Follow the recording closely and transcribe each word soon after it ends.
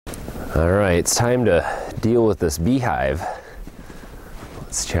All right, it's time to deal with this beehive.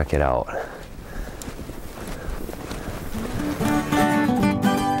 Let's check it out.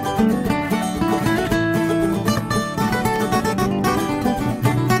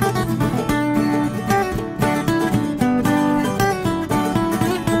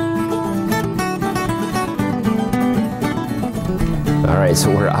 All right,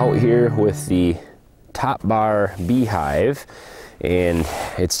 so we're out here with the top bar beehive, and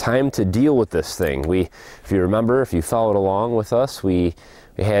it's time to deal with this thing. If you remember, if you followed along with us, we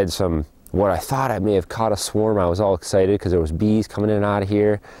had some, what I thought I may have caught a swarm. I was all excited because there was bees coming in and out of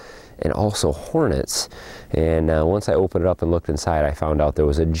here, and also hornets. And once I opened it up and looked inside, I found out there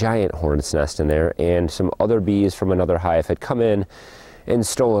was a giant hornet's nest in there, and some other bees from another hive had come in and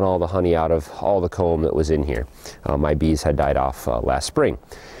stolen all the honey out of all the comb that was in here. My bees had died off last spring.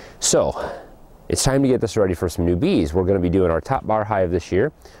 So it's time to get this ready for some new bees. We're going to be doing our top bar hive this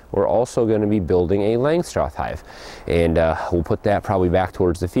year. We're also going to be building a Langstroth hive, and we'll put that probably back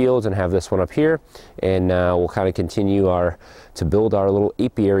towards the fields and have this one up here, and we'll kind of continue to build our little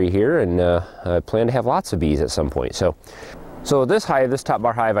apiary here, and I plan to have lots of bees at some point. So this hive, this top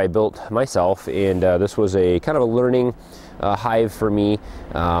bar hive, I built myself, and this was a kind of a learning hive for me.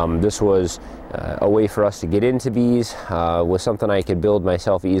 This was a way for us to get into bees, was something I could build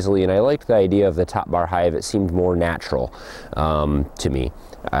myself easily, and I liked the idea of the top bar hive. It seemed more natural to me.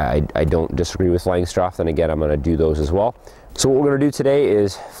 I don't disagree with Langstroth, and again, I'm going to do those as well. So what we're going to do today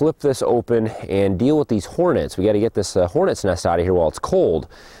is flip this open and deal with these hornets. We got to get this hornet's nest out of here while it's cold.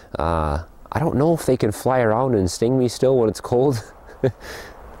 I don't know if they can fly around and sting me still when it's cold.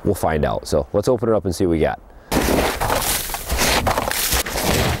 We'll find out. So let's open it up and see what we got.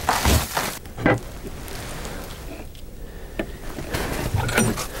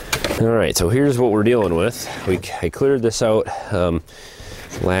 All right, so here's what we're dealing with. I cleared this out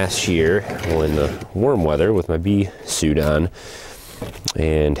last year in the warm weather with my bee suit on,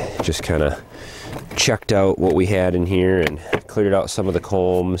 and just kind of checked out what we had in here and cleared out some of the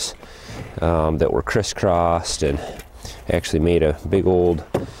combs that were crisscrossed, and actually made a big old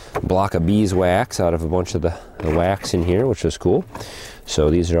block of beeswax out of a bunch of the wax in here, which was cool.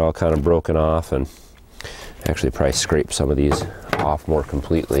 So these are all kind of broken off, and actually probably scrape some of these off more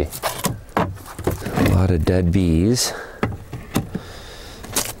completely. A lot of dead bees.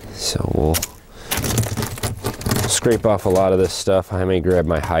 So we'll scrape off a lot of this stuff. I may grab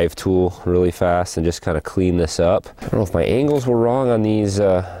my hive tool really fast and just kind of clean this up. I don't know if my angles were wrong on these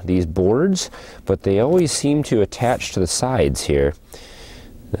boards, but they always seem to attach to the sides here.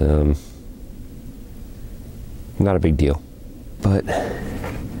 Not a big deal. But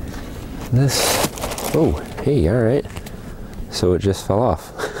this, oh, hey, all right. So it just fell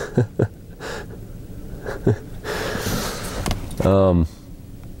off.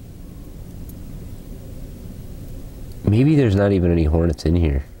 Maybe there's not even any hornets in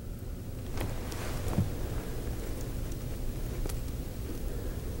here.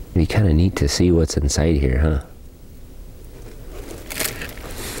 It'd be kind of neat to see what's inside here, huh?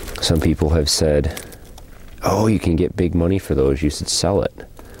 Some people have said, oh, you can get big money for those, you should sell it.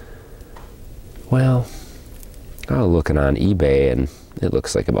 Well, I was looking on eBay, and it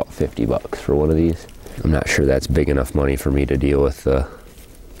looks like about 50 bucks for one of these. I'm not sure that's big enough money for me to deal with that.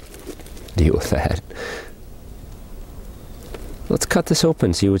 Let's cut this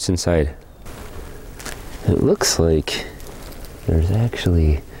open, see what's inside. It looks like there's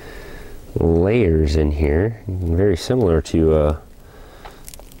actually layers in here, very similar to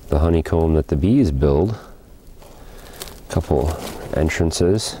the honeycomb that the bees build. A couple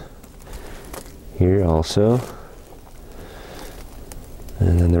entrances here also.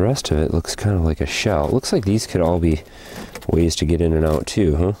 And then the rest of it looks kind of like a shell. It looks like these could all be ways to get in and out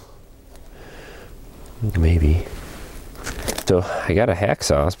too, huh? Maybe. So I got a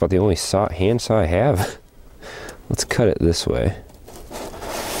hacksaw. It's about the only hand saw I have. Let's cut it this way.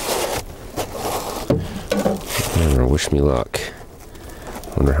 I don't know, wish me luck.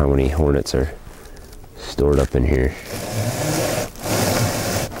 Wonder how many hornets are stored up in here.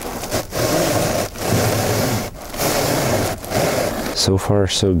 So far,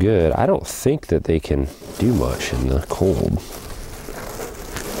 so good. I don't think that they can do much in the cold.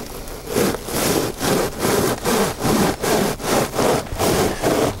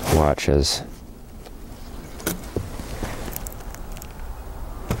 Watch as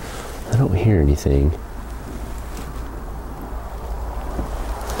I don't hear anything.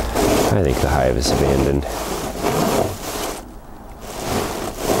 I think the hive is abandoned.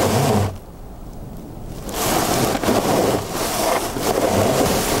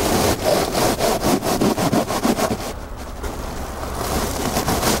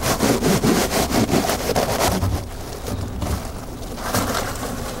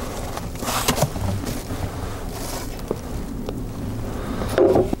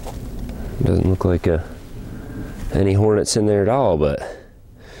 look like any hornets in there at all, but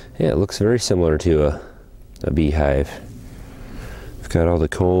yeah, it looks very similar to a beehive. We've got all the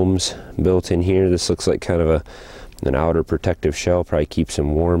combs built in here. This looks like kind of an outer protective shell, probably keeps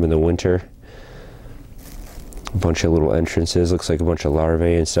them warm in the winter. A bunch of little entrances, looks like a bunch of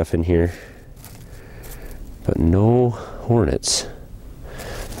larvae and stuff in here, but no hornets.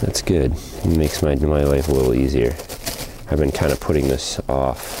 That's good. It makes my life a little easier. I've been kind of putting this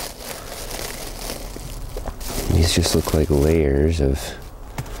off. These just look like layers of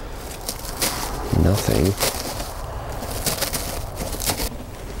nothing.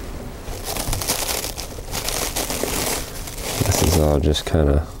 This is all just kind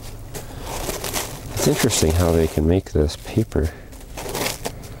of, it's interesting how they can make this paper.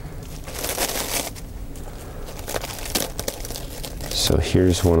 So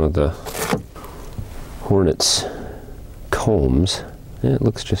here's one of the hornet's combs. Yeah, it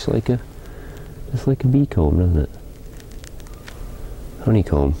looks just like a bee comb, doesn't it?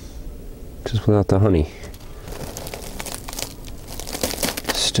 Honeycomb, just without the honey.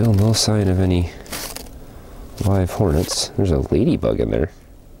 Still no sign of any live hornets. There's a ladybug in there.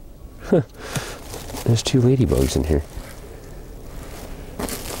 Huh. There's 2 ladybugs in here.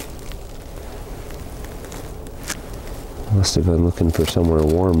 Must have been looking for somewhere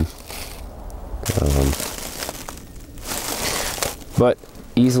warm. But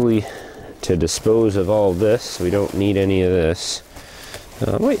easily to dispose of all of this. We don't need any of this.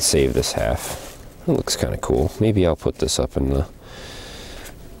 I might save this half. It looks kind of cool. Maybe I'll put this up as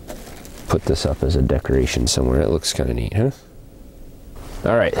a decoration somewhere. It looks kind of neat, huh?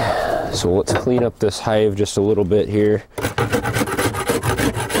 All right, so let's clean up this hive just a little bit here.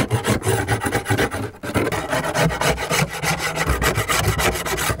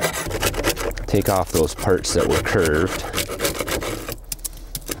 Take off those parts that were curved.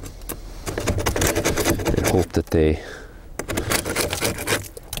 And hope that they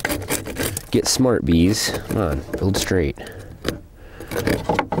get smart, bees. Come on, build straight.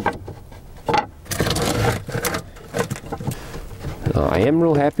 I am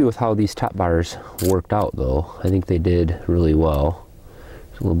real happy with how these top bars worked out, though. I think they did really well.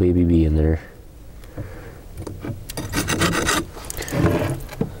 There's a little baby bee in there.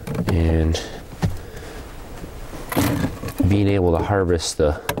 And being able to harvest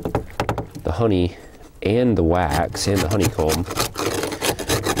the honey and the wax and the honeycomb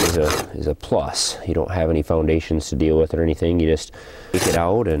is a plus. You don't have any foundations to deal with or anything. You just take it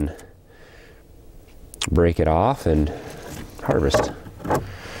out and break it off and harvest.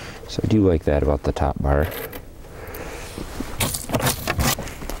 So I do like that about the top bar.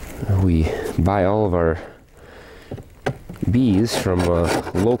 We buy all of our bees from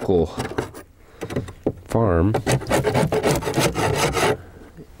a local farm,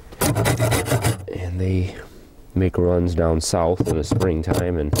 and they make runs down south in the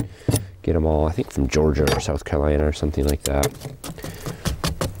springtime and get them all, I think from Georgia or South Carolina or something like that.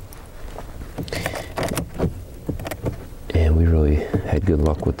 And we really had good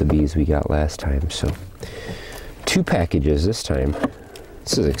luck with the bees we got last time. So 2 packages this time.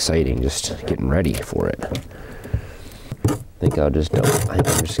 This is exciting, just getting ready for it. I think I'm just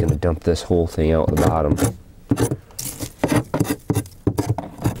gonna dump this whole thing out the bottom.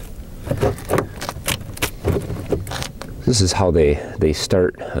 This is how they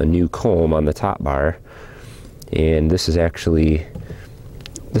start a new comb on the top bar. And this is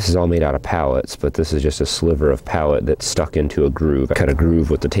all made out of pallets, but this is just a sliver of pallet that's stuck into a groove. I cut a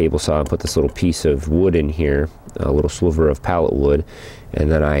groove with the table saw and put this little piece of wood in here, a little sliver of pallet wood,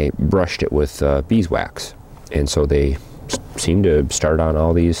 and then I brushed it with beeswax. And so they seem to start on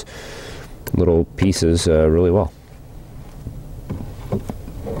all these little pieces really well.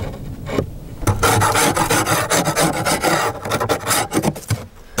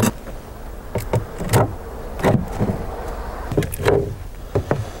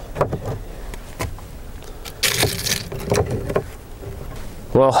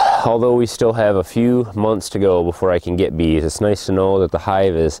 Well, although we still have a few months to go before I can get bees, it's nice to know that the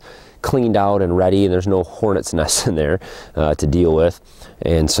hive is cleaned out and ready and there's no hornet's nests in there to deal with.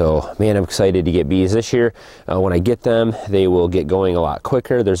 And so, man, I'm excited to get bees this year. When I get them, they will get going a lot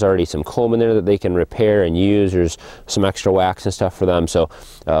quicker. There's already some comb in there that they can repair and use. There's some extra wax and stuff for them. So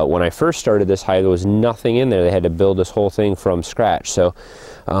when I first started this hive, there was nothing in there. They had to build this whole thing from scratch. So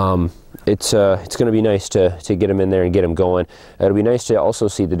it's going to be nice to get them in there and get them going. It'll be nice to also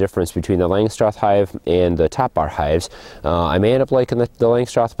see the difference between the Langstroth hive and the top bar hives. I may end up liking the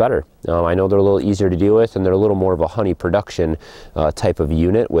Langstroth better. I know they're a little easier to deal with, and they're a little more of a honey production type of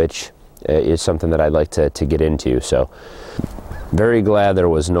unit, which is something that I'd like to get into. So very glad there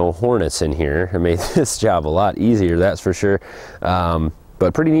was no hornets in here. It made this job a lot easier, that's for sure.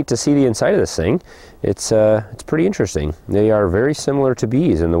 But pretty neat to see the inside of this thing. It's pretty interesting. They are very similar to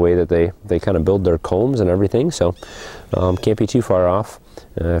bees in the way that they kind of build their combs and everything, so can't be too far off.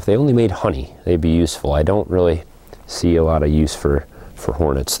 If they only made honey, they'd be useful. I don't really see a lot of use for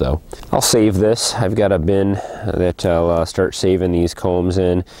hornets though. I'll save this. I've got a bin that I'll start saving these combs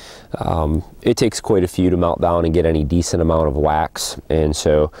in. It takes quite a few to melt down and get any decent amount of wax, and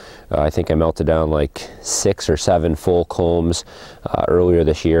so I think I melted down like 6 or 7 full combs earlier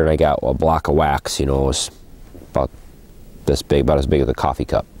this year, and I got a block of wax, you know, it was about this big, about as big as a coffee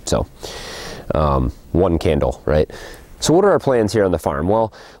cup. So 1 candle, right? So what are our plans here on the farm?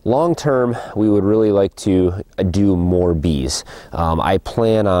 Well, long term, we would really like to do more bees. I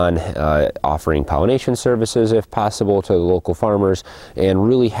plan on offering pollination services if possible to the local farmers, and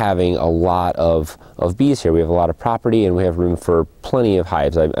really having a lot of bees here. We have a lot of property and we have room for plenty of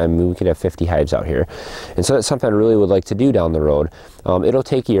hives. I mean, we could have 50 hives out here. And so that's something I really would like to do down the road. It'll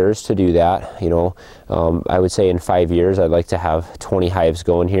take years to do that, you know. I would say in 5 years I'd like to have 20 hives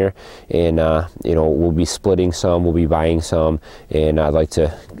going here, and you know, we'll be splitting some, we'll be buying some, and I'd like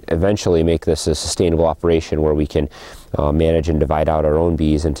to eventually make this a sustainable operation where we can manage and divide out our own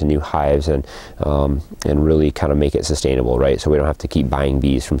bees into new hives, and really kind of make it sustainable, right? So we don't have to keep buying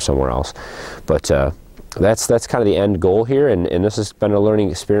bees from somewhere else. But that's kind of the end goal here, and this has been a learning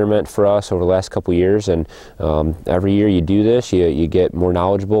experiment for us over the last couple years, and every year you do this, you get more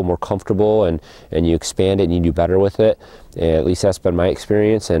knowledgeable, more comfortable, and you expand it and you do better with it. And at least that's been my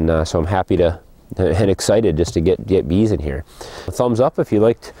experience, and so I'm happy to and excited just to get bees in here. A thumbs up if you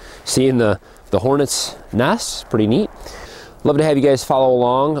liked seeing the hornet's nest. Pretty neat. Love to have you guys follow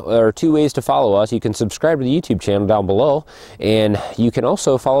along. There are 2 ways to follow us. You can subscribe to the YouTube channel down below, and you can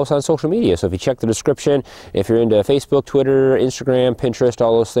also follow us on social media. So if you check the description, if you're into Facebook, Twitter, Instagram, Pinterest,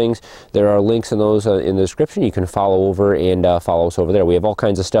 all those things, there are links in those in the description. You can follow over and follow us over there. We have all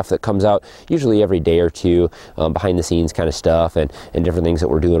kinds of stuff that comes out usually every day or two, behind the scenes kind of stuff, and different things that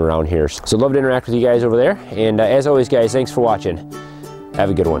we're doing around here. So love to interact with you guys over there. And as always, guys, thanks for watching. Have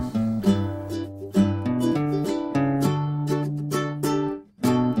a good one.